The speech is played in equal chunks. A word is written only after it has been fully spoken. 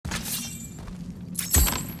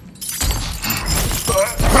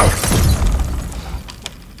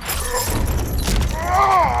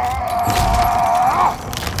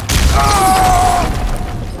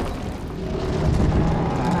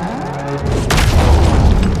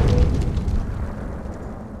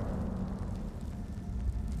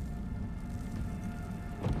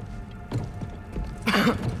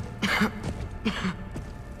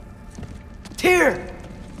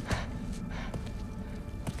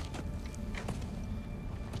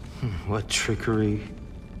What trickery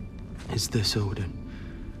is this, Odin?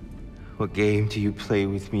 What game do you play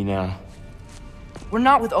with me now? We're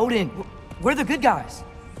not with Odin. We're the good guys.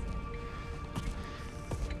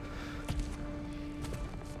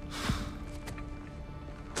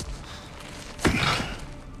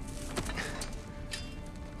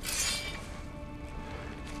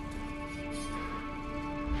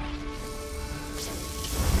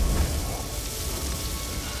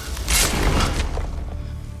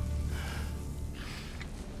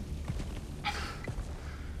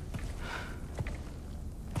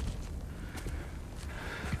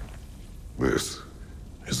 This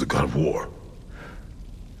is the god of war.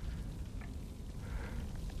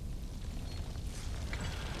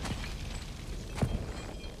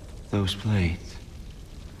 Those blades.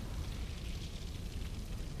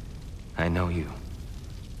 I know you.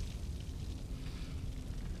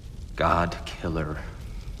 God Killer.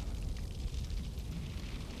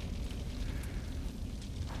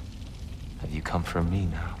 Have you come for me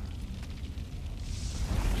now?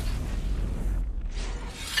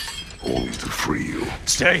 Only to free you.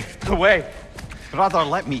 Stay away! Brother,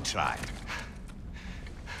 let me try.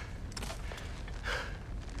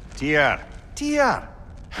 Tyr!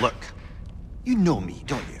 Look, you know me,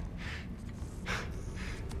 don't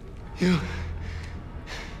you?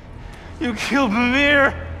 You killed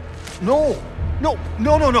Mimir! No!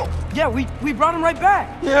 Yeah, we brought him right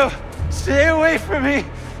back. You stay away from me,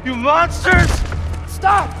 you monsters!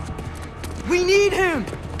 Stop! We need him!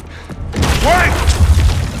 Wait!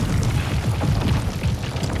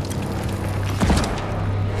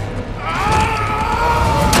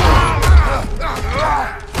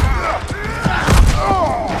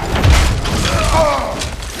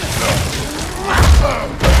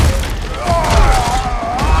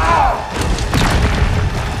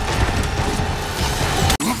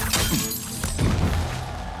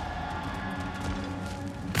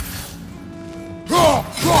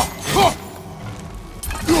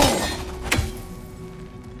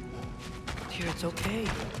 Dear, it's okay.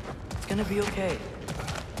 It's gonna be okay.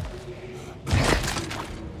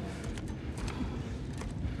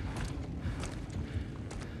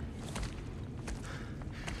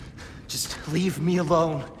 Just leave me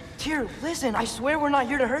alone. Tyr, listen, I swear we're not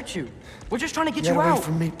here to hurt you. We're just trying to get Get you away out.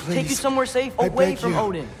 from me, please. Take you somewhere safe, I away beg from you.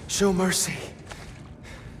 Odin. Show mercy.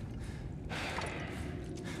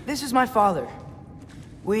 This is my father.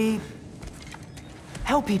 We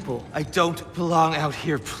help people. I don't belong out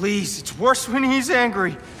here, please. It's worse when he's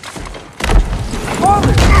angry.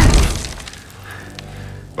 Father!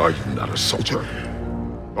 Are you not a soldier?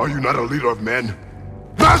 Are you not a leader of men?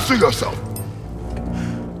 Master yourself!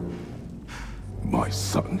 My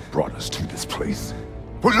son brought us to this place.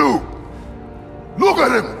 For you! Look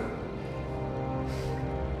at him!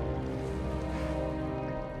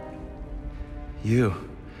 You?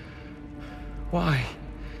 Why?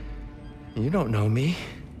 You don't know me.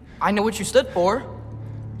 I know what you stood for.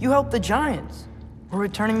 You helped the giants. We're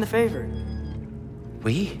returning the favor.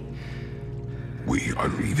 We? We are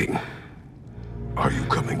leaving. Are you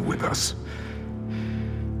coming with us?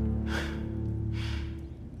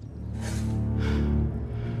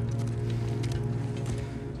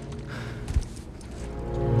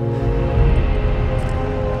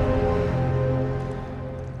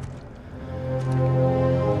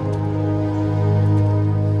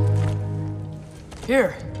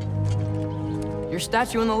 Here. Your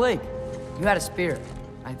statue in the lake. You had a spear.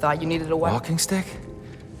 I thought you needed a weapon. Walking stick?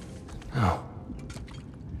 No.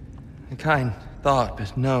 A kind thought,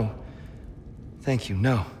 but no. Thank you,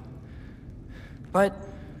 no. But...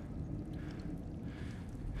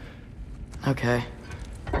 okay.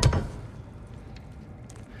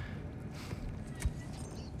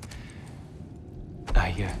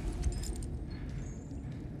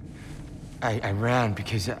 I ran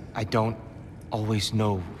because I don't always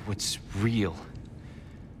know what's real.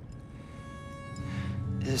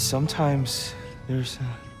 Sometimes there's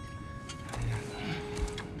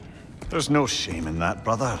There's no shame in that,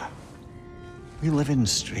 brother. We live in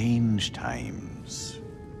strange times.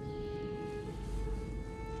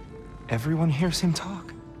 Everyone hears him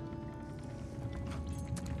talk.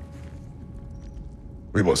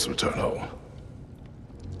 We must return home.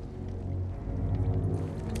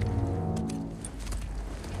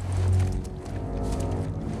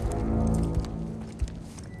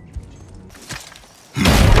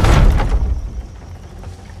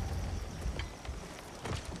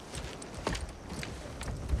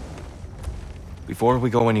 Before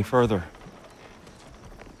we go any further,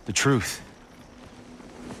 the truth.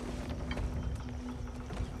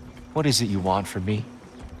 What is it you want from me?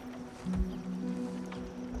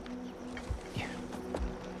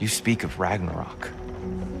 You speak of Ragnarok.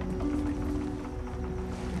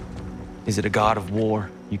 Is it a god of war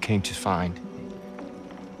you came to find?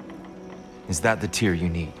 Is that the tear you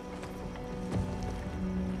need?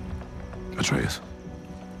 Atreus.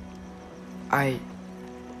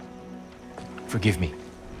 Forgive me.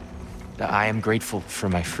 I am grateful for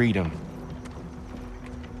my freedom.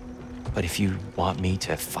 But if you want me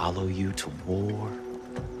to follow you to war,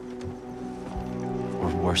 or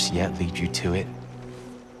worse yet, lead you to it,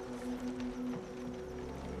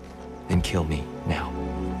 then kill me now.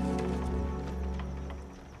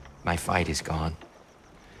 My fight is gone.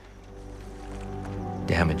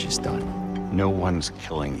 Damage is done. No one's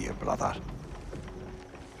killing you, brother.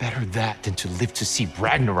 Better that than to live to see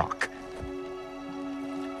Ragnarok.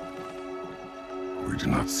 We do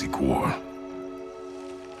not seek war.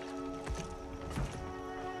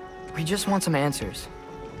 We just want some answers.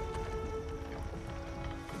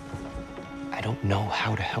 I don't know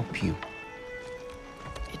how to help you.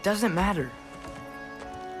 It doesn't matter.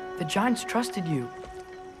 The Giants trusted you.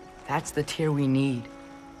 That's the tear we need.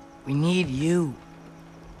 We need you.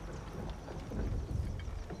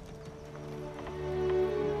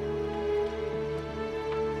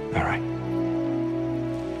 All right.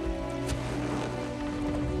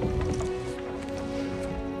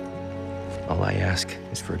 All I ask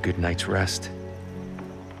is for a good night's rest.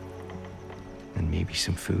 And maybe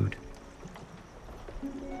some food.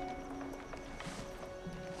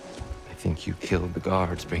 I think you killed the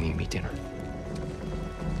guards bringing me dinner.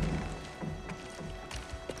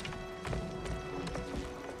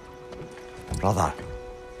 Brother,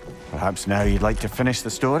 perhaps now you'd like to finish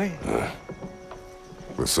the story?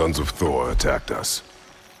 The sons of Thor attacked us.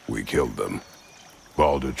 We killed them.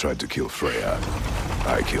 Baldur tried to kill Freya.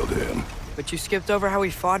 I killed him. But you skipped over how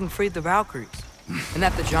we fought and freed the Valkyries. And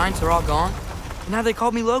that the Giants are all gone. And how they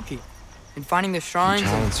called me Loki. And finding the shrines. The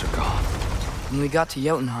Giants are gone. When we got to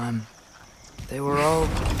Jotunheim, they were all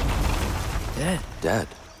dead. Dead?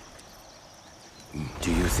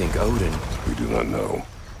 Do you think Odin? We do not know.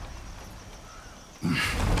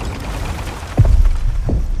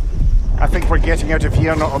 I think we're getting out of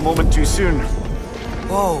here not a moment too soon.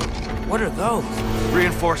 Whoa, what are those?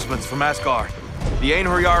 Reinforcements from Asgard. The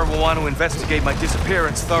Einherjar will want to investigate my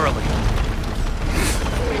disappearance thoroughly.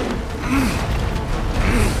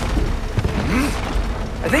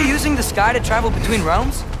 Are they using the sky to travel between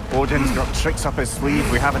realms? Odin's got tricks up his sleeve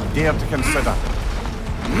we haven't dared to consider.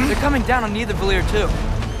 They're coming down on Nidavellir too.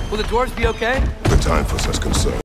 Will the dwarves be okay? The time for such concern